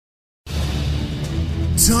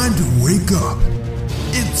time to wake up.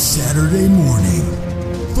 It's Saturday morning.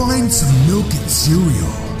 Find some milk and cereal.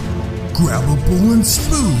 Grab a bowl and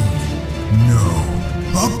spoon. No,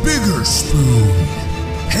 a bigger spoon.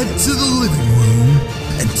 Head to the living room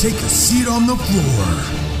and take a seat on the floor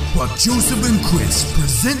while Joseph and Chris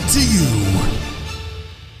present to you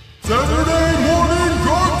Saturday Morning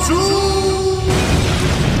Cartoon!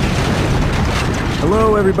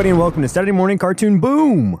 Hello everybody and welcome to Saturday Morning Cartoon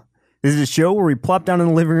Boom! This is a show where we plop down on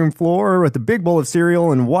the living room floor with a big bowl of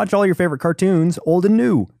cereal and watch all your favorite cartoons, old and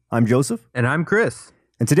new. I'm Joseph. And I'm Chris.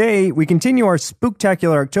 And today we continue our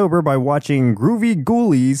spooktacular October by watching Groovie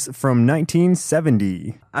Goolies from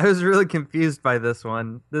 1970. I was really confused by this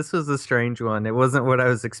one. This was a strange one. It wasn't what I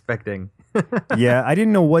was expecting. Yeah, I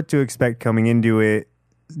didn't know what to expect coming into it.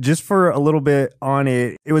 Just for a little bit on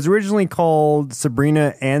it, it was originally called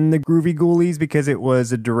Sabrina and the Groovie Ghoulies because it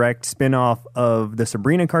was a direct spin-off of the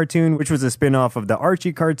Sabrina cartoon, which was a spin-off of the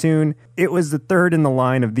Archie cartoon. It was the third in the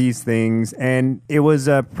line of these things, and it was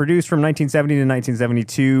produced from 1970 to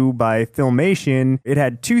 1972 by Filmation. It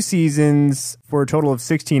had 2 seasons for a total of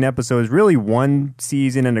 16 episodes, really 1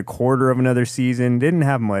 season and a quarter of another season. Didn't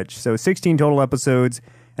have much, so 16 total episodes.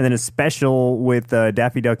 And then a special with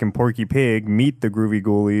Daffy Duck and Porky Pig, Meet the Groovie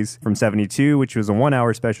Ghoulies from 72, which was a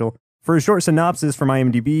 1-hour special. For a short synopsis from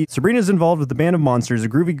IMDb, Sabrina's involved with the band of monsters, the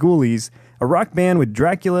Groovie Goolies, a rock band with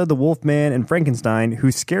Dracula, the Wolfman, and Frankenstein, who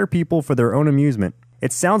scare people for their own amusement.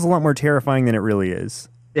 It sounds a lot more terrifying than it really is.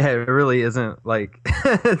 Yeah, it really isn't like...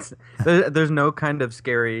 there's no kind of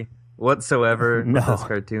scary whatsoever with this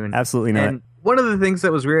cartoon. Absolutely not. And one of the things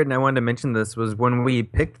that was weird, and I wanted to mention this, was when we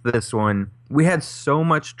picked this one, we had so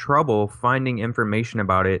much trouble finding information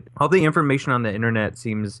about it. All the information on the internet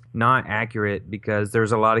seems not accurate because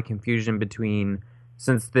there's a lot of confusion between,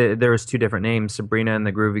 since there was 2 different names, Sabrina and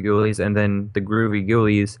the Groovie Ghoulies, and then the Groovy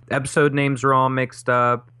Ghoulies. Episode names are all mixed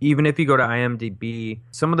up. Even if you go to IMDb,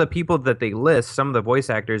 some of the people that they list, some of the voice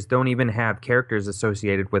actors, don't even have characters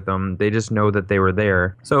associated with them. They just know that they were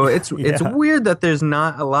there. So it's weird that there's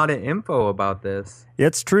not a lot of info about this.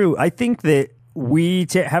 It's true. I think that we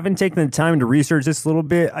haven't taken the time to research this a little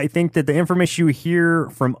bit. I think that the information you hear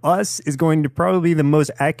from us is going to probably be the most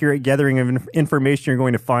accurate gathering of information you're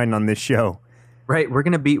going to find on this show. Right, we're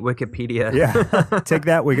going to beat Wikipedia. Yeah, take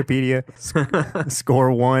that, Wikipedia.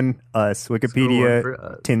 Score 1, us.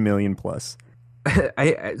 Wikipedia, 10 million plus.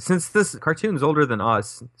 Since this cartoon's older than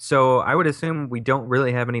us, so I would assume we don't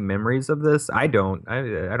really have any memories of this. I don't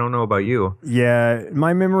know about you. Yeah,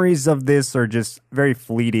 my memories of this are just very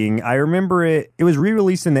fleeting. I remember it was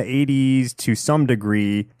re-released in the 80s to some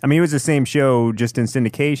degree. I mean, it was the same show, just in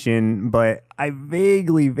syndication, but I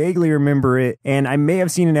vaguely remember it, and I may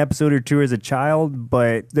have seen an episode or 2 as a child,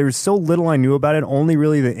 but there was so little I knew about it, only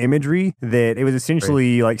really the imagery, that it was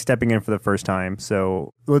essentially like stepping in for the first time.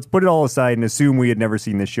 So let's put it all aside and assume we had never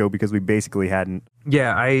seen this show because we basically hadn't.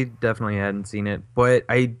 Yeah, I definitely hadn't seen it, but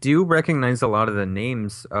I do recognize a lot of the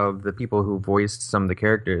names of the people who voiced some of the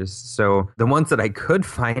characters. So the ones that I could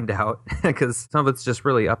find out, because some of it's just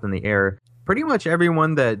really up in the air. Pretty much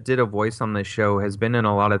everyone that did a voice on this show has been in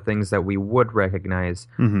a lot of things that we would recognize.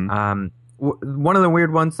 Mm-hmm. One of the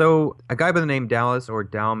weird ones, though, a guy by the name Dallas or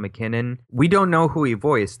Dal McKinnon, we don't know who he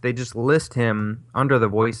voiced. They just list him under the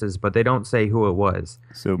voices, but they don't say who it was.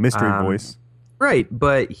 So mystery voice. Right,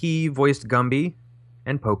 but he voiced Gumby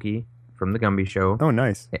and Pokey from the Gumby Show. Oh,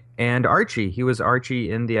 nice. And Archie. He was Archie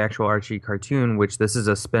in the actual Archie cartoon, which this is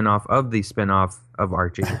a spinoff of the spinoff of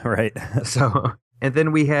Archie. Right. So... And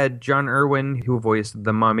then we had John Irwin, who voiced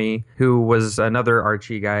the Mummy, who was another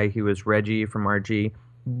Archie guy. He was Reggie from Archie.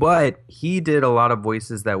 But he did a lot of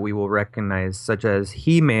voices that we will recognize, such as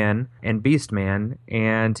He-Man and Beast-Man.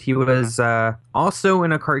 And he was also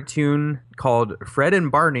in a cartoon called Fred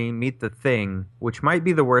and Barney Meet the Thing, which might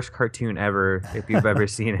be the worst cartoon ever if you've ever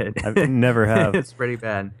seen it. I never have. It's pretty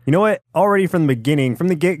bad. You know what? Already from the beginning, from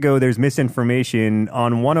the get-go, there's misinformation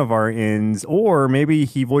on one of our ends. Or maybe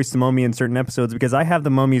he voiced the Mummy in certain episodes because I have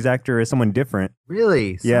the Mummy's actor as someone different.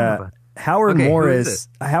 Really? Yeah. Howard Morris.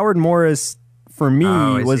 Howard Morris... For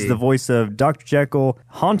me, was the voice of Dr. Jekyll,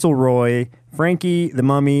 Fauntleroy, Frankie, the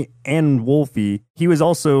Mummy, and Wolfie. He was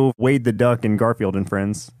also Wade the Duck in Garfield and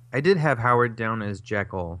Friends. I did have Howard down as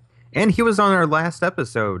Jekyll. And he was on our last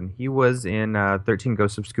episode. He was in 13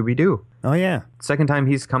 Ghosts of Scooby-Doo. Oh, yeah. Second time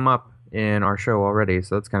he's come up in our show already,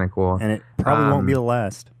 so that's kind of cool. And it probably won't be the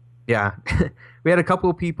last. Yeah. We had a couple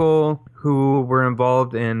of people who were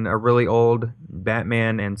involved in a really old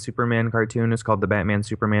Batman and Superman cartoon. It's called the Batman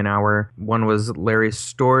Superman Hour. One was Larry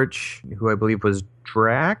Storch, who I believe was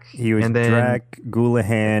Drac. He was and then, Drac,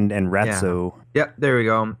 Goulahan, and Ratso. Yeah. Yep, there we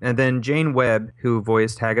go. And then Jane Webb, who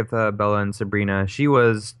voiced Hagatha, Bella, and Sabrina. She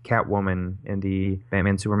was Catwoman in the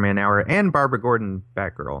Batman Superman Hour, and Barbara Gordon,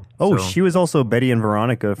 Batgirl. Oh, So, she was also Betty and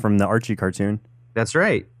Veronica from the Archie cartoon. that's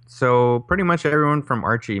right. So pretty much everyone from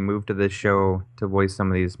Archie moved to this show to voice some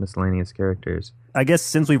of these miscellaneous characters. I guess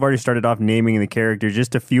since we've already started off naming the characters,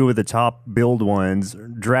 just a few of the top billed ones.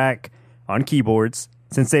 Drac on keyboards,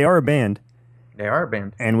 since they are a band. They are a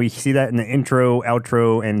band. And we see that in the intro,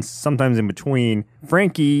 outro, and sometimes in between.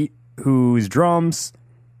 Frankie, who's drums.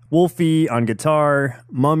 Wolfie on guitar.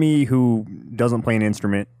 Mummy, who doesn't play an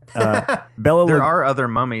instrument. Bella. There are other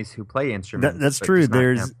mummies who play instruments. That's but true. just not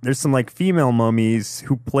him. There's some like female mummies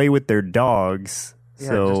who play with their dogs. Yeah,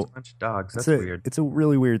 So just a bunch of dogs. That's it's weird. It's a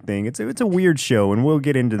really weird thing. It's a weird show, and we'll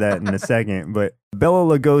get into that in a second. But Bela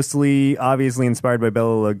Lugosi, obviously inspired by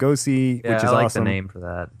Bela Lugosi, Yeah, which is I like awesome. the name for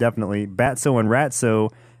that. Definitely. Batso and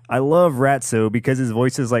Ratso. I love Ratso because his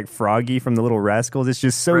voice is like Froggy from the Little Rascals. It's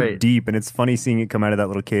just so Right. deep, and it's funny seeing it come out of that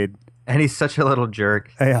little kid. And he's such a little jerk.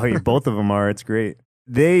 Both of them are. It's great.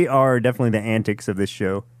 They are definitely the antics of this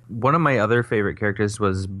show. One of my other favorite characters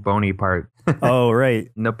was Bonaparte. Oh, right.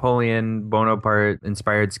 Napoleon Bonaparte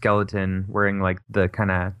inspired skeleton wearing like the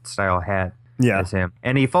kind of style hat Yeah. as him.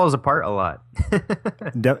 And he falls apart a lot. I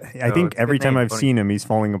think it's a every good time name, I've seen him, he's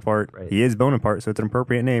falling apart. Right. He is Bonaparte, so it's an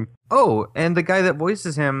appropriate name. Oh, and the guy that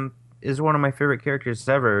voices him is one of my favorite characters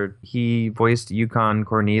ever. He voiced Yukon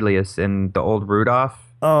Cornelius in the old Rudolph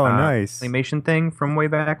Oh, nice. animation thing from way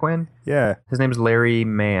back when. Yeah, His name's Larry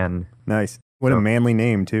Mann. nice. What a So- manly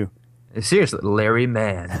name, too. Seriously, Larry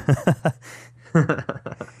Mann.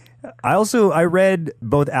 I read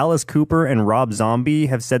both Alice Cooper and Rob Zombie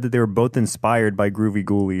have said that they were both inspired by Groovy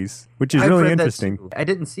Ghoulies, which is I've really read that interesting. too. I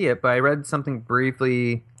didn't see it, but I read something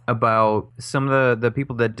briefly about some of the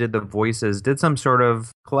people that did the voices did some sort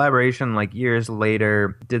of collaboration like years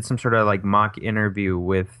later, did some sort of like mock interview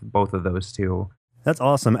with both of those two. That's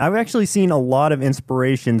awesome. I've actually seen a lot of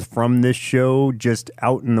inspirations from this show just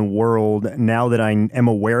out in the world now that I am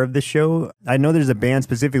aware of the show. I know there's a band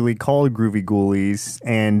specifically called Groovie Goolies,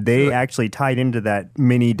 and they Really? actually tied into that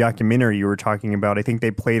mini documentary you were talking about. I think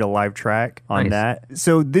they played a live track on Nice. that.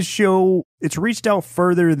 So this show, it's reached out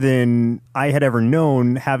further than I had ever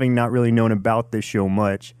known, having not really known about this show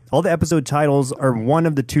much. All the episode titles are one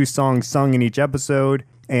of the two songs sung in each episode.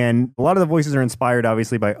 And a lot of the voices are inspired,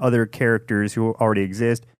 obviously, by other characters who already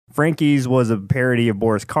exist. Frankie's was a parody of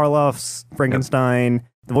Boris Karloff's Frankenstein.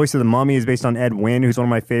 The voice of the Mummy is based on Ed Wynn, who's one of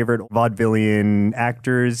my favorite vaudevillian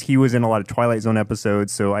actors. He was in a lot of Twilight Zone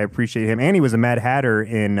episodes, so I appreciate him. And he was a Mad Hatter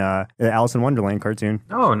in the Alice in Wonderland cartoon.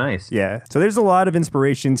 Oh, nice. Yeah. So there's a lot of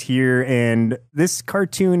inspirations here, and this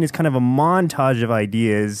cartoon is kind of a montage of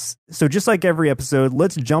ideas. So just like every episode,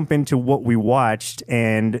 let's jump into what we watched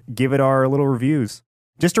and give it our little reviews.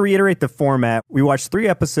 Just to reiterate the format, we watched 3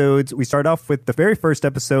 episodes. We start off with the very first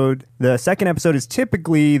episode. The second episode is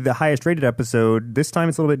typically the highest rated episode. This time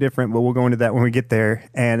it's a little bit different, but we'll go into that when we get there.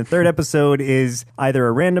 And the third episode is either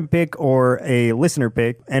a random pick or a listener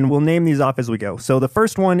pick, and we'll name these off as we go. So the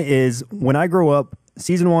first one is When I Grow Up,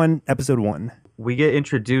 Season 1, Episode 1. We get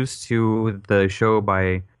introduced to the show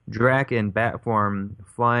by Drac in bat form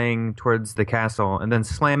flying towards the castle and then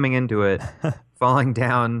slamming into it, falling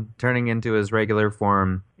down, turning into his regular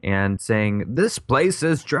form, and saying, "This place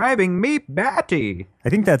is driving me batty." I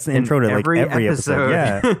think that's the intro to like every every episode.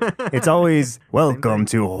 episode. Yeah. It's always, welcome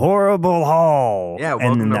to Horrible Hall. Yeah, And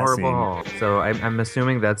welcome then to that Horrible scene. Hall. So I'm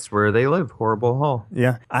assuming that's where they live, Horrible Hall.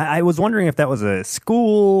 Yeah. I was wondering if that was a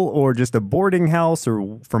school or just a boarding house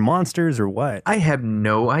or for monsters or what. I have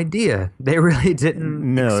no idea. They really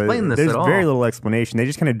didn't explain this there's at all. very little explanation. They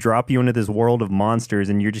just kind of drop you into this world of monsters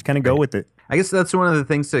and you just kind of go with it. I guess that's one of the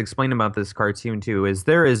things to explain about this cartoon too, is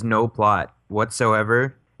there is no plot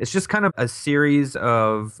whatsoever. It's just kind of a series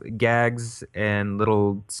of gags and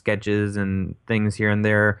little sketches and things here and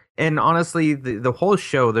there. And honestly, the whole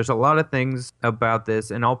show, there's a lot of things about this,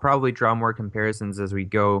 and I'll probably draw more comparisons as we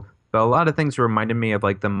go. But a lot of things reminded me of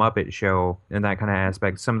like the Muppet Show and that kind of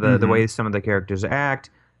aspect. Some of the way some of the characters act,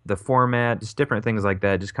 the format, just different things like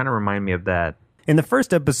that just kind of remind me of that. In the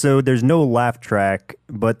first episode, there's no laugh track,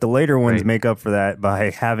 but the later ones Right. make up for that by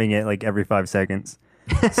having it like every 5 seconds.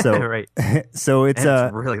 So, Right. so it's And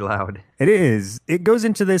it's really loud. It is. It goes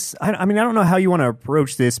into this. I mean, I don't know how you want to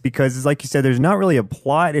approach this because, like you said, there's not really a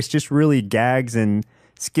plot. It's just really gags and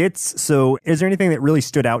skits. So is there anything that really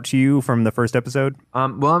stood out to you from the first episode?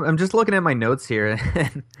 Well, I'm just looking at my notes here.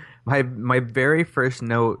 And my very first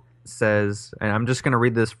note says, and I'm just going to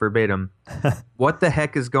read this verbatim. What the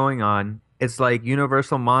heck is going on? It's like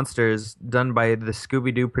Universal Monsters done by the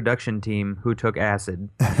Scooby-Doo production team who took acid.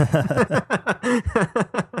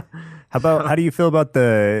 How do you feel about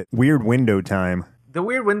the weird window time? The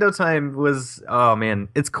weird window time was, oh man,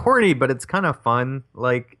 it's corny, but it's kind of fun.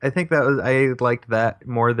 Like, I liked that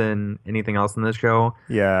more than anything else in this show.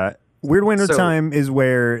 Yeah. Weird window time is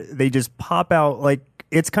where they just pop out, like,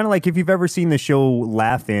 it's kind of like if you've ever seen the show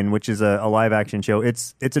Lovin, which is a live action show.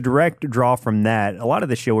 It's a direct draw from that. A lot of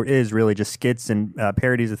the show is really just skits and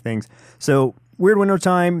parodies of things. So Weird Window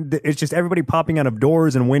Time, it's just everybody popping out of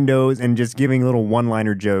doors and windows and just giving little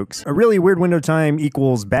one-liner jokes. Really, Weird Window Time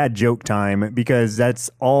equals bad joke time because that's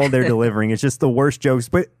all they're delivering. It's just the worst jokes,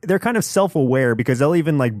 but they're kind of self-aware because they'll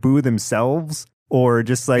even like boo themselves or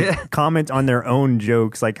just like comment on their own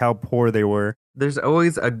jokes, like how poor they were. There's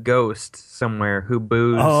always a ghost somewhere who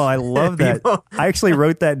boos. Oh, I love that. I actually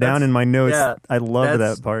wrote that down in my notes. Yeah, I love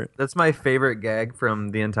that part. That's my favorite gag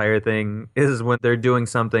from the entire thing is when they're doing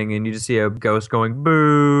something and you just see a ghost going,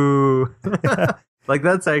 boo. Like,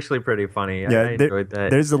 that's actually pretty funny. Yeah, I enjoyed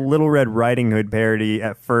that. There's a Little Red Riding Hood parody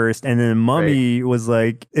at first, and then Mummy was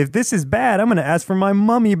like, if this is bad, I'm going to ask for my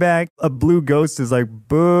mummy back. A blue ghost is like,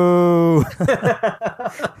 boo.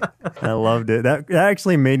 I loved it. That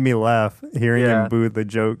actually made me laugh, hearing him boo the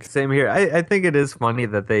joke. Same here. I think it is funny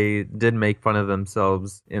that they did make fun of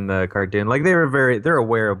themselves in the cartoon. Like, they're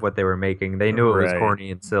aware of what they were making. They knew it was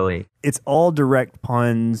corny and silly. It's all direct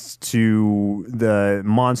puns to the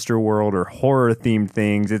monster world or horror themed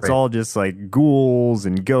things. It's all just like ghouls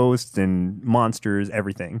and ghosts and monsters,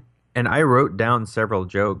 everything. And I wrote down several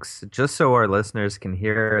jokes just so our listeners can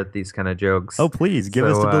hear these kind of jokes. Oh, please give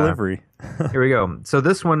us the delivery. Here we go. So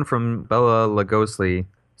this one from Bella Lugosly.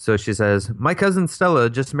 So she says, "My cousin Stella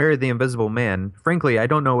just married the Invisible Man. Frankly, I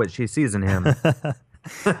don't know what she sees in him."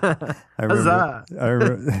 I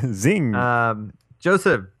remember. Zing.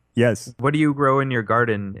 Joseph. Yes. What do you grow in your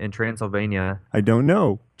garden in Transylvania? I don't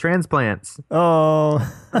know. Transplants. Oh.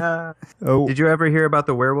 Oh. Did you ever hear about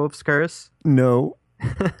the werewolf's curse? No.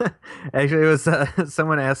 Actually, it was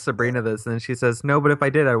someone asked Sabrina this, and she says, "No, but if I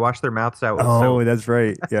did, I'd wash their mouths out with soap." That's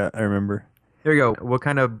right. Yeah, I remember. Here you go. What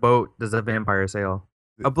kind of boat does a vampire sail?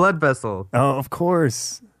 A blood vessel. Oh, of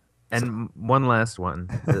course. And one last one.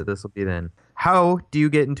 This will be then. How do you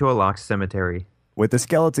get into a locked cemetery? With the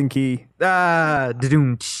skeleton key.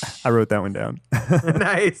 Da-doom. I wrote that one down.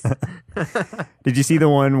 Nice. Did you see the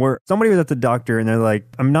one where somebody was at the doctor and they're like,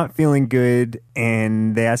 I'm not feeling good,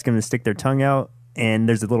 and they ask him to stick their tongue out and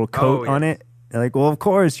there's a little coat on it? They're like, well, of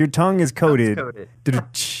course, your tongue is coated.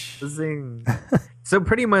 Zing. So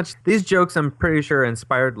pretty much these jokes, I'm pretty sure,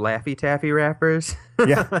 inspired Laffy Taffy rappers.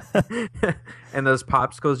 Yeah. And those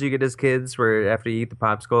popsicles you get as kids where after you eat the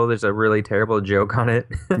popsicle, there's a really terrible joke on it.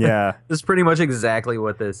 Yeah. This is pretty much exactly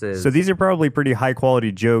what this is. So these are probably pretty high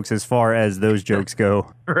quality jokes as far as those jokes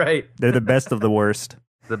go. Right. They're the best of the worst.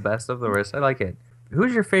 The best of the worst. I like it.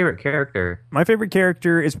 Who's your favorite character? My favorite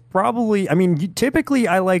character is probably, typically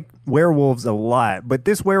I like werewolves a lot, but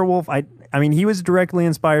this werewolf, he was directly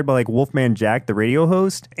inspired by like Wolfman Jack, the radio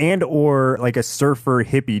host, and or like a surfer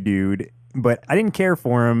hippie dude. But I didn't care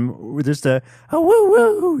for him. Just woo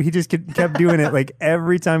woo. He just kept doing it. Like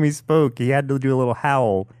every time he spoke, he had to do a little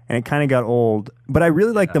howl, and it kind of got old. But I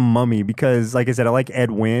really like the Mummy because, like I said, I like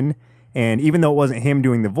Ed Wynn. And even though it wasn't him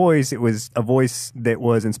doing the voice, it was a voice that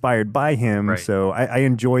was inspired by him. Right. So I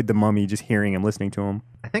enjoyed the Mummy, just hearing him, listening to him.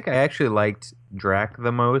 I think I actually liked Drac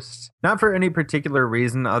the most. Not for any particular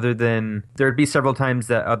reason other than there'd be several times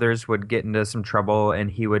that others would get into some trouble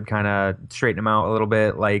and he would kind of straighten them out a little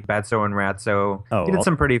bit, like Batso and Ratso. He did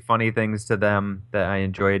some pretty funny things to them that I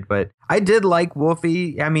enjoyed. But I did like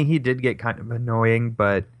Wolfie. He did get kind of annoying,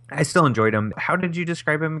 but I still enjoyed him. How did you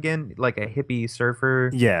describe him again? Like a hippie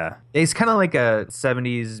surfer? Yeah. He's kind of like a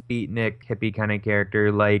 70s beatnik hippie kind of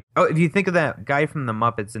character. Like, if you think of that guy from the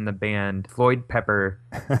Muppets in the band, Floyd Pepper,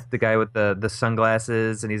 the guy with the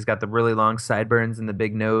sunglasses, and he's got the really long sideburns and the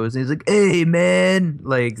big nose. And he's like, hey, man.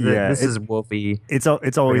 Like, this is Wolfie. It's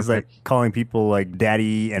always like calling people like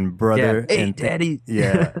daddy and brother. Yeah. Hey, and daddy.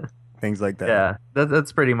 Yeah. Things like that. Yeah,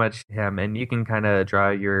 that's pretty much him. And you can kind of draw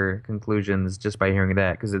your conclusions just by hearing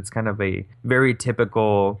that because it's kind of a very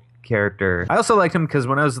typical character. I also liked him because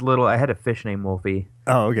when I was little, I had a fish named Wolfie.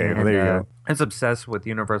 Oh, okay. Well, there you go. I was obsessed with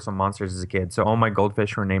Universal Monsters as a kid. So all my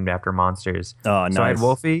goldfish were named after monsters. Oh, nice. So I had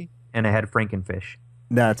Wolfie and I had Frankenfish.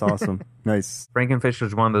 That's awesome. Nice. Frankenfish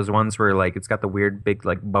was one of those ones where like it's got the weird big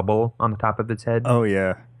like bubble on the top of its head. Oh,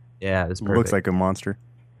 yeah. Yeah, it's perfect. Looks like a monster.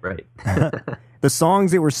 Right. The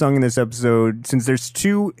songs that were sung in this episode, since there's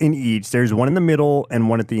 2 in each, there's one in the middle and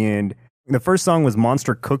one at the end. The first song was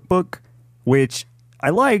Monster Cookbook, which I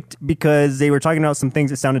liked because they were talking about some things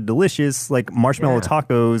that sounded delicious, like marshmallow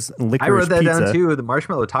tacos and licorice I wrote that pizza. down too. The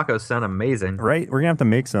marshmallow tacos sound amazing. Right? We're going to have to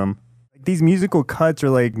make some. These musical cuts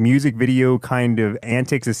are like music video kind of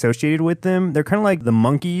antics associated with them. They're kind of like the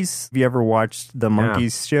Monkees. Have you ever watched the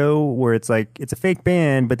Monkees show where it's like it's a fake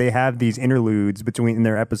band, but they have these interludes between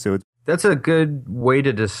their episodes? That's a good way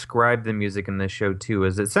to describe the music in this show too,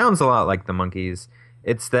 is it sounds a lot like the Monkees.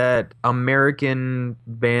 It's that American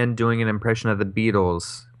band doing an impression of the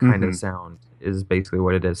Beatles kind of sound is basically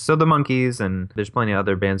what it is. So the Monkees, and there's plenty of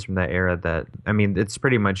other bands from that era that, I mean, it's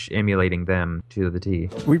pretty much emulating them to the T.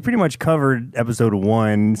 We pretty much covered episode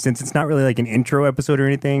 1. Since it's not really like an intro episode or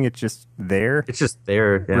anything, it's just there. It's just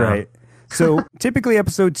there, yeah. Right. So typically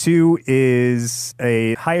episode 2 is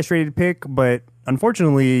a highest rated pick, but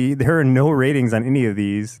unfortunately there are no ratings on any of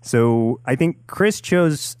these. So I think Chris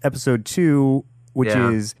chose episode 2, which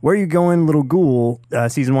is Where You Going, Little Ghoul,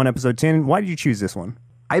 season 1, episode 10. Why did you choose this one?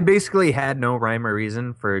 I basically had no rhyme or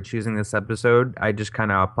reason for choosing this episode. I just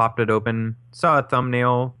kind of popped it open, saw a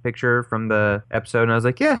thumbnail picture from the episode, and I was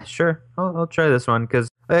like, yeah, sure, I'll try this one. Because,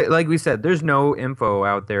 like we said, there's no info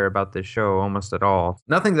out there about this show almost at all.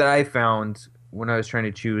 Nothing that I found when I was trying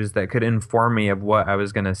to choose that could inform me of what I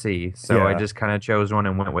was going to see. So I just kind of chose one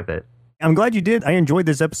and went with it. I'm glad you did. I enjoyed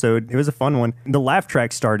this episode. It was a fun one. The laugh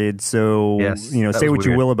track started, so, say what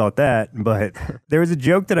you will about that. But there was a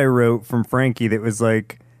joke that I wrote from Frankie that was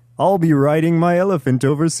like, I'll be riding my elephant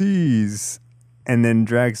overseas. And then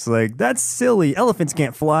Drac's like, that's silly. Elephants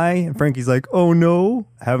can't fly. And Frankie's like, oh no,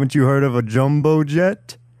 haven't you heard of a jumbo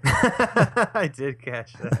jet? I did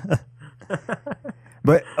catch that.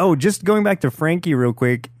 But, just going back to Frankie real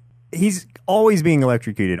quick, he's always being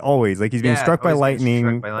electrocuted, always. Like he's being struck by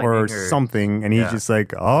lightning or something, and he's just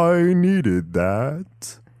like, I needed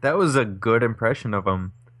that. That was a good impression of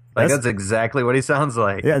him. Like that's exactly what he sounds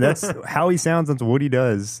like. Yeah, that's how he sounds. That's what he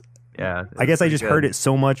does. Yeah. I guess I just heard it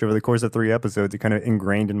so much over the course of 3 episodes, it kind of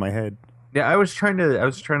ingrained in my head. Yeah, I was trying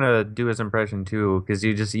to do his impression too, because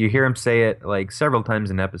you hear him say it like several times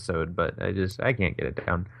an episode, but I can't get it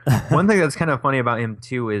down. One thing that's kind of funny about him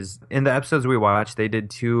too is in the episodes we watched, they did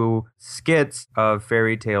 2 skits of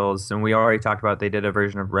fairy tales, and we already talked about they did a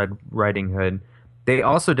version of Red Riding Hood. They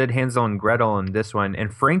also did Hansel and Gretel in this one,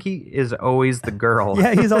 and Frankie is always the girl.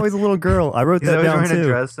 Yeah, he's always a little girl. I wrote that down too. He's always wearing a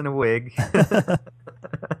dress and a wig.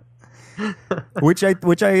 which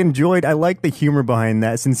I enjoyed. I like the humor behind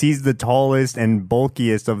that. Since he's the tallest and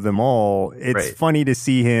bulkiest of them all, it's funny to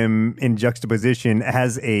see him in juxtaposition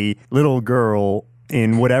as a little girl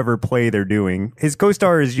in whatever play they're doing. His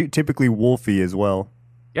co-star is typically Wolfie as well.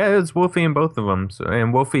 Yeah, it's Wolfie in both of them. So,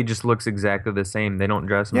 and Wolfie just looks exactly the same. They don't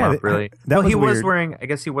dress him up, really. He was wearing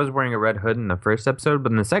a red hood in the first episode,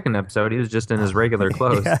 but in the second episode, he was just in his regular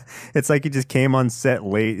clothes. Yeah, it's like he just came on set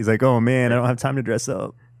late. He's like, oh man, I don't have time to dress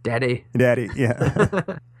up. Daddy, yeah.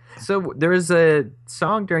 So there was a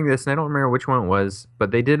song during this, and I don't remember which one it was, but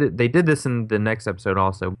they did this in the next episode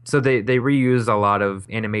also. So they reuse a lot of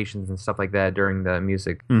animations and stuff like that during the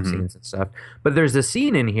music scenes and stuff. But there's a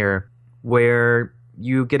scene in here where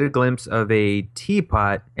you get a glimpse of a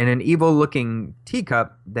teapot and an evil-looking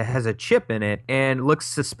teacup that has a Chip in it and looks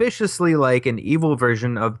suspiciously like an evil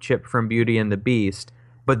version of Chip from Beauty and the Beast.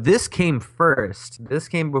 But this came first. This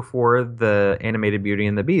came before the animated Beauty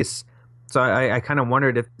and the Beast. So I kind of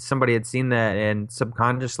wondered if somebody had seen that and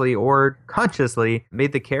subconsciously or consciously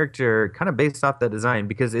made the character kind of based off that design,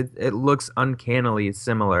 because it looks uncannily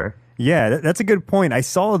similar. Yeah, that's a good point. I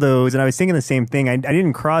saw those and I was thinking the same thing. I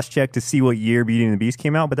didn't cross-check to see what year Beauty and the Beast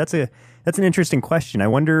came out, but that's an interesting question. I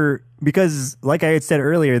wonder, because like I had said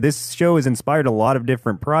earlier, this show has inspired a lot of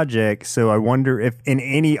different projects, so I wonder if in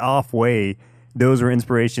any off way those were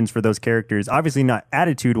inspirations for those characters. Obviously not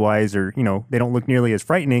attitude-wise, or, they don't look nearly as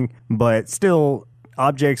frightening, but still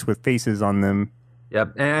objects with faces on them.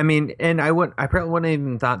 Yep. And I mean, I probably wouldn't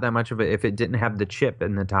even thought that much of it if it didn't have the chip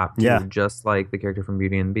in the top too, just like the character from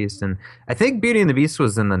Beauty and the Beast. And I think Beauty and the Beast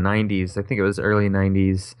was in the 90s. I think it was early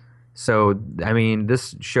 90s. So, I mean,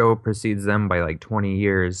 this show precedes them by like 20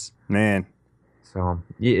 years. Man. So,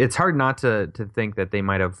 it's hard not to think that they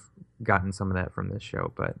might have gotten some of that from this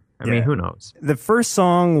show, but I mean, who knows? The first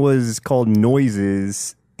song was called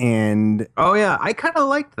Noises. And oh yeah, I kind of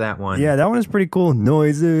liked that one. Yeah, that one is pretty cool.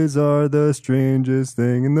 Noises are the strangest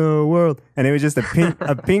thing in the world. And it was just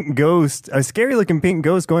a pink ghost, a scary looking pink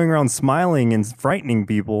ghost going around smiling and frightening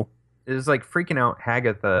people. it was like freaking out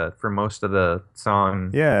Hagatha for most of the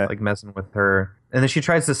song. Yeah. Like messing with her. And then she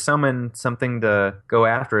tries to summon something to go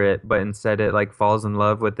after it, but instead it like falls in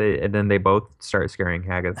love with it, and then they both start scaring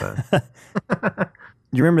Hagatha.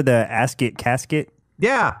 You remember the Ask It Casket?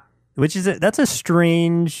 Yeah. Which is that's a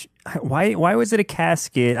strange. Why was it a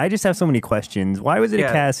casket? I just have so many questions. Why was it a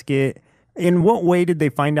casket? In what way did they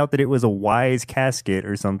find out that it was a wise casket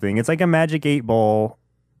or something? It's like a magic 8-ball,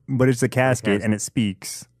 but it's a casket and it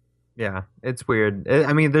speaks. Yeah, it's weird.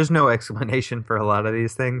 I mean, there's no explanation for a lot of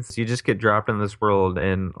these things. You just get dropped in this world,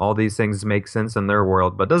 and all these things make sense in their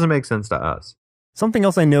world, but doesn't make sense to us. Something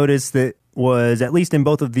else I noticed that was, at least in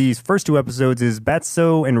both of these first 2 episodes, is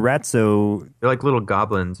Batso and Ratso. They're like little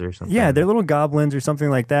goblins or something. Yeah, they're little goblins or something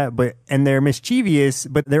like that, and they're mischievous,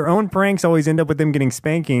 but their own pranks always end up with them getting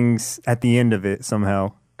spankings at the end of it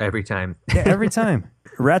somehow. Every time. Yeah, every time.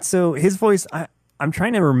 Ratso, his voice, I'm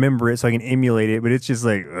trying to remember it so I can emulate it, but it's just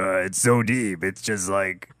like, it's so deep. It's just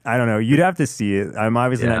like, I don't know. You'd have to see it. I'm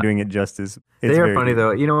obviously not doing it justice. They are funny,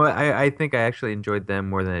 though. You know what? I think I actually enjoyed them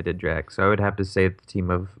more than I did Drac. So I would have to say the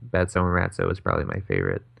team of Batso and Ratso was probably my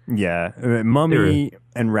favorite. Yeah. Mummy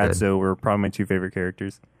and Ratso were probably my 2 favorite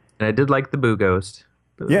characters. And I did like the Boo Ghost.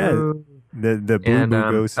 Boo. Yeah. The Boo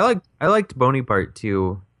Ghost. I liked Boney Part,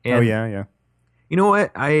 too. And yeah. You know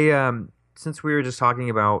what? Since we were just talking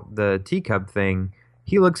about the teacup thing,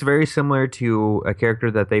 he looks very similar to a character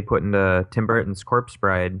that they put into Tim Burton's Corpse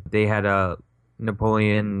Bride. They had a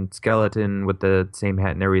Napoleon skeleton with the same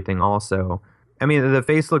hat and everything also. I mean, the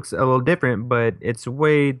face looks a little different, but it's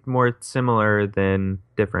way more similar than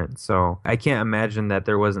different. So I can't imagine that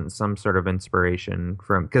there wasn't some sort of inspiration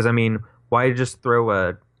from... Because, I mean, why just throw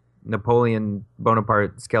a Napoleon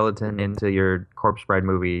Bonaparte skeleton into your Corpse Bride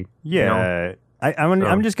movie? Yeah. You know?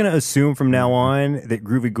 I'm just going to assume from now on that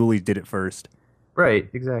Groovy Goolies did it first. Right,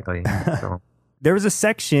 exactly. So. There was a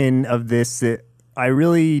section of this that I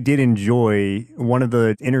really did enjoy, one of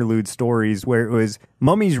the interlude stories where it was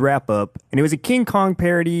Mummy's Wrap Up, and it was a King Kong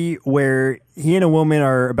parody where he and a woman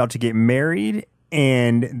are about to get married,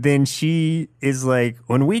 and then she is like,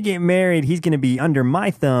 when we get married, he's going to be under my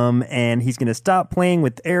thumb, and he's going to stop playing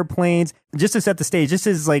with airplanes. Just to set the stage, this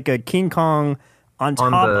is like a King Kong on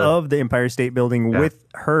top of the Empire State Building with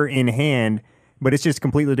her in hand, but it's just a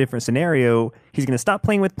completely different scenario. He's going to stop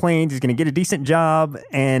playing with planes. He's going to get a decent job,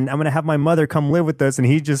 and I'm going to have my mother come live with us. And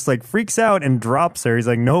he just like freaks out and drops her. He's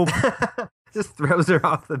like, nope. Just throws her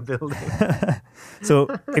off the building. So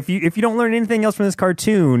if you don't learn anything else from this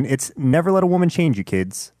cartoon, it's never let a woman change you,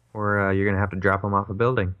 kids. Or you're going to have to drop them off a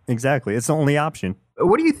building. Exactly. It's the only option.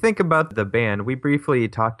 What do you think about the band? We briefly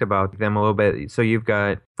talked about them a little bit. So you've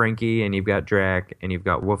got Frankie, and you've got Drac, and you've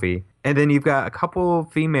got Wolfie. And then you've got a couple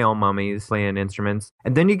female mummies playing instruments.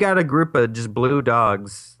 And then you got a group of just blue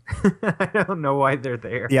dogs. I don't know why they're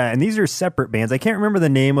there. Yeah, and these are separate bands. I can't remember the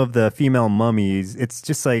name of the female mummies. It's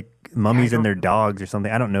just like mummies and their dogs or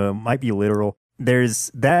something. I don't know. It might be literal. There's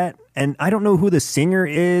that, and I don't know who the singer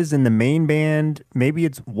is in the main band. Maybe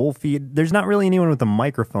it's Wolfie. There's not really anyone with a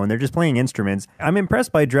microphone. They're just playing instruments. I'm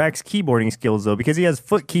impressed by Drac's keyboarding skills, though, because he has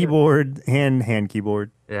foot keyboard and hand keyboard.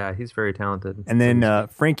 Yeah, he's very talented. And then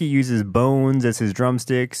Frankie uses bones as his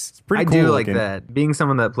drumsticks. It's pretty cool. I do looking. like that. Being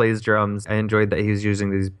someone that plays drums, I enjoyed that he was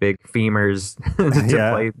using these big femurs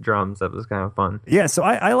to play drums. That was kind of fun. Yeah, so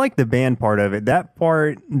I like the band part of it. That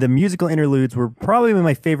part, the musical interludes were probably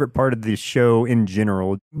my favorite part of the show in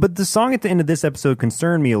general. But the song at the end of this episode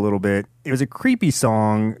concerned me a little bit. It was a creepy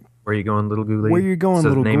song. Where You Going, Little Ghoulie? Where You Going,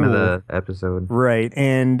 Little Ghoul? The name of the episode. Right,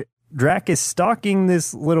 and Drac is stalking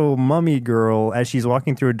this little mummy girl as she's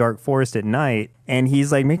walking through a dark forest at night, and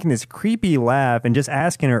he's like making this creepy laugh and just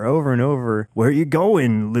asking her over and over, where are you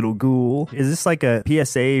going, little ghoul? Is this like a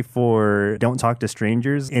PSA for don't talk to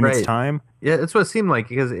strangers in its time? Yeah, that's what it seemed like,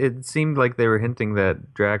 because it seemed like they were hinting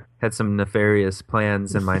that Drac had some nefarious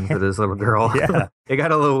plans in mind for this little girl. Yeah. It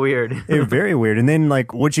got a little weird. Very weird. And then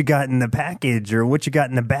like, what you got in the package, or what you got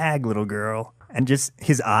in the bag, little girl? And just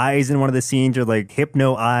his eyes in one of the scenes are like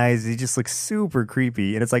hypno eyes. He just looks super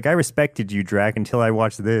creepy. And it's like, I respected you, Drac, until I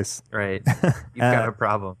watched this. Right. You've got a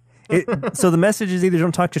problem. So the message is either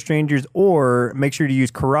don't talk to strangers or make sure to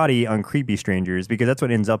use karate on creepy strangers, because that's what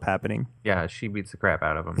ends up happening. Yeah, she beats the crap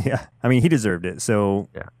out of him. Yeah. I mean, he deserved it. So,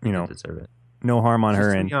 yeah, you know, deserve it. No harm on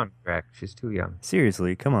her end. She's too young, Drac. She's too young.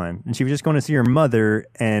 Seriously, come on. And she was just going to see her mother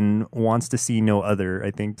and wants to see no other,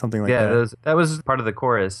 I think. Something like that. Yeah, that was part of the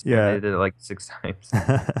chorus. Yeah. They did it like 6 times.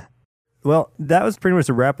 Well, that was pretty much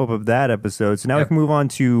a wrap up of that episode. So now we can move on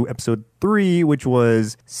to episode 3, which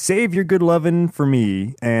was Save Your Good Lovin' for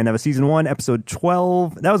Me. And that was season 1, episode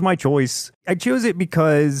 12. That was my choice. I chose it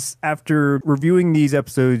because after reviewing these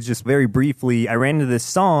episodes just very briefly, I ran into this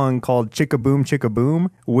song called Chicka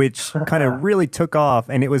Boom, which kind of really took off,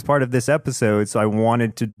 and it was part of this episode, so I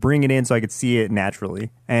wanted to bring it in so I could see it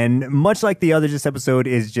naturally. And much like the others, this episode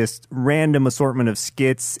is just random assortment of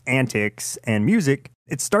skits, antics, and music.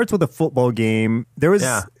 It starts with a football game. There was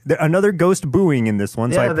another ghost booing in this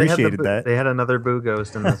one, so I appreciated that. They had another boo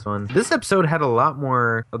ghost in this one. This episode had a lot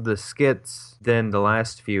more of the skits than the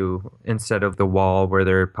last few, instead of the wall where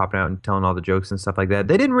they're popping out and telling all the jokes and stuff like that.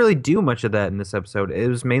 They didn't really do much of that in this episode. It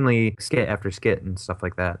was mainly skit after skit and stuff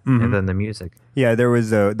like that, and then the music. Yeah, there was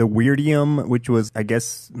the Weirdium, which was, I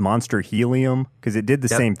guess, Monster Helium, because it did the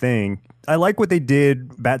same thing. I like what they did,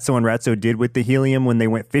 Batso and Ratso did with the helium when they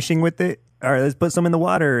went fishing with it. All right, let's put some in the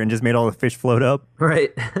water, and just made all the fish float up. Right.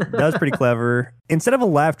 That was pretty clever. Instead of a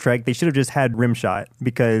laugh track, they should have just had rim shot,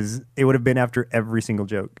 because it would have been after every single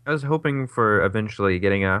joke. I was hoping for eventually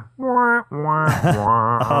getting a That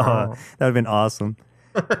would have been awesome.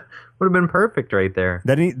 Would have been perfect right there.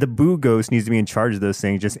 The boo ghost needs to be in charge of those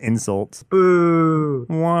things, just insults. Boo.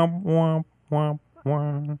 Womp, womp, womp,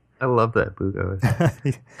 womp. I love that boo ghost.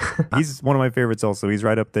 He's one of my favorites also. He's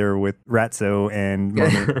right up there with Ratso and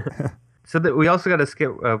Mummy. So we also got to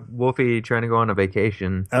skip Wolfie trying to go on a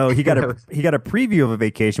vacation. Oh, he got a preview of a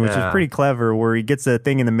vacation, which is pretty clever, where he gets a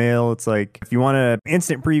thing in the mail. It's like, if you want an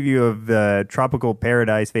instant preview of the tropical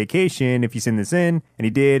paradise vacation, if you send this in, and he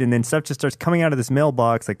did, and then stuff just starts coming out of this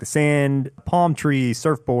mailbox, like the sand, palm tree,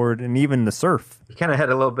 surfboard, and even the surf. He kind of had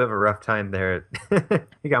a little bit of a rough time there.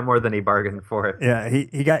 He got more than he bargained for. Yeah,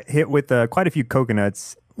 he got hit with quite a few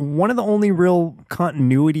coconuts. One of the only real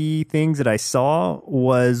continuity things that I saw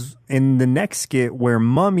was in the next skit where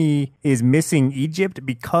Mummy is missing Egypt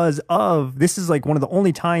because of, this is like one of the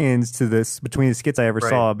only tie-ins to this between the skits I ever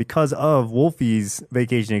saw, because of Wolfie's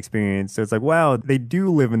vacation experience. So it's like, wow, they do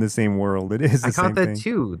live in the same world. It is the same thing. I caught that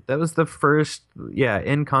too. That was the first,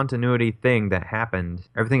 in continuity thing that happened.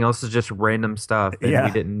 Everything else is just random stuff, and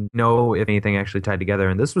we didn't know if anything actually tied together,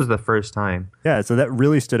 and this was the first time. Yeah, so that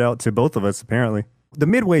really stood out to both of us, apparently. The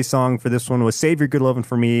midway song for this one was Save Your Good Lovin'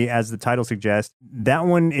 for Me, as the title suggests. That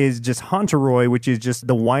one is just Hauntleroy, which is just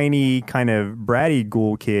the whiny kind of bratty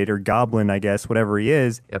ghoul kid, or goblin, I guess, whatever he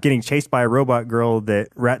is, getting chased by a robot girl that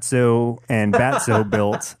Ratso and Batso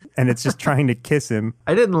built, and it's just trying to kiss him.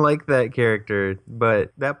 I didn't like that character,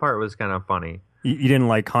 but that part was kind of funny. You didn't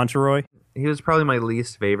like Hauntleroy? He was probably my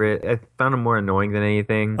least favorite. I found him more annoying than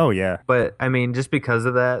anything. Oh, yeah. But, I mean, just because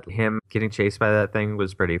of that, him getting chased by that thing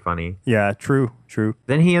was pretty funny. Yeah, true.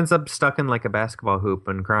 Then he ends up stuck in like a basketball hoop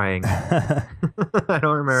and crying. I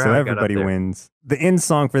don't remember how he got up there. So everybody wins. The end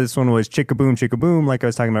song for this one was Chicka Boom, like I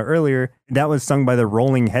was talking about earlier. That was sung by the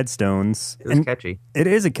Rolling Headstones. It was catchy. It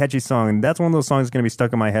is a catchy song. That's one of those songs that's going to be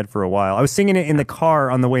stuck in my head for a while. I was singing it in the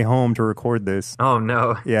car on the way home to record this. Oh,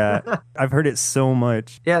 no. Yeah. I've heard it so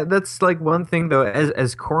much. Yeah, that's like one thing, though.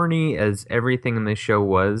 As corny as everything in this show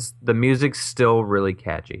was, the music's still really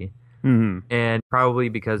catchy. Mm-hmm. And probably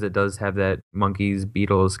because it does have that Monkees,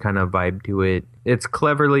 Beatles kind of vibe to it. It's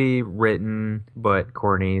cleverly written, but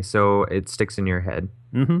corny, so it sticks in your head.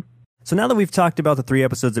 Mm-hmm. So now that we've talked about the 3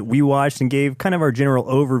 episodes that we watched and gave kind of our general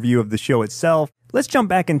overview of the show itself, let's jump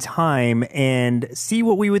back in time and see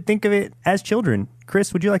what we would think of it as children.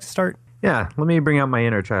 Chris, would you like to start? Yeah, let me bring out my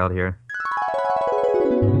inner child here.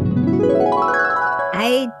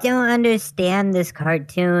 I don't understand this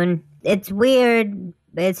cartoon. It's weird.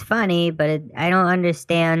 It's funny, but I don't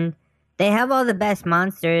understand. They have all the best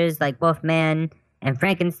monsters like Wolfman and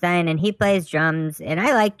Frankenstein, and he plays drums, and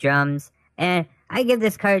I like drums. And I give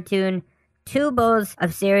this cartoon 2 bowls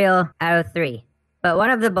of cereal out of 3. But one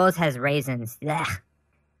of the bowls has raisins. Ugh.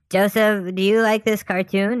 Joseph, do you like this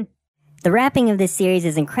cartoon? The wrapping of this series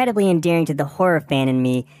is incredibly endearing to the horror fan in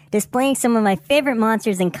me, displaying some of my favorite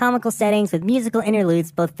monsters in comical settings with musical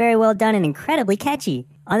interludes both very well done and incredibly catchy.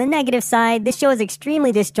 On the negative side, this show is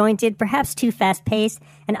extremely disjointed, perhaps too fast-paced,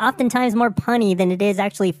 and oftentimes more punny than it is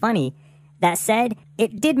actually funny. That said,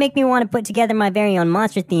 it did make me want to put together my very own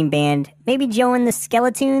monster-themed band. Maybe Joe and the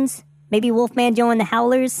Skeletoons? Maybe Wolfman Joe and the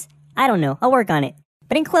Howlers? I don't know, I'll work on it.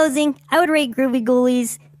 But in closing, I would rate Groovie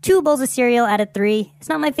Goolies 2 bowls of cereal out of 3. It's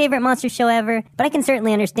not my favorite monster show ever, but I can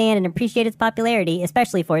certainly understand and appreciate its popularity,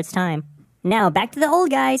 especially for its time. Now, back to the old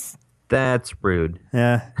guys. That's rude.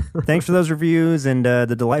 Yeah. Thanks for those reviews and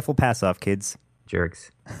the delightful pass-off, kids. Jerks.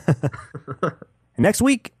 Next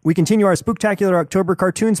week, we continue our spooktacular October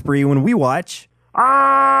cartoon spree when we watch...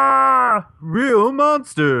 Real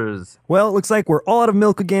monsters. Well, it looks like we're all out of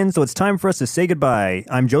milk again, so it's time for us to say goodbye.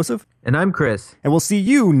 I'm Joseph. And I'm Chris. And we'll see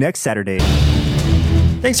you next Saturday.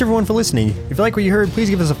 Thanks everyone for listening. If you like what you heard, please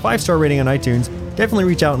give us a 5-star rating on iTunes. Definitely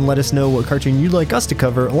reach out and let us know what cartoon you'd like us to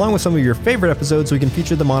cover, along with some of your favorite episodes so we can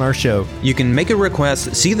feature them on our show. You can make a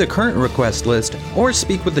request, see the current request list, or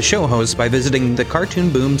speak with the show host by visiting the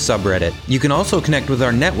Cartoon Boom subreddit. You can also connect with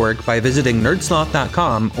our network by visiting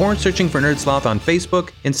nerdsloth.com or searching for Nerdsloth on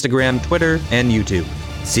Facebook, Instagram, Twitter, and YouTube.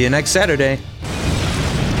 See you next Saturday.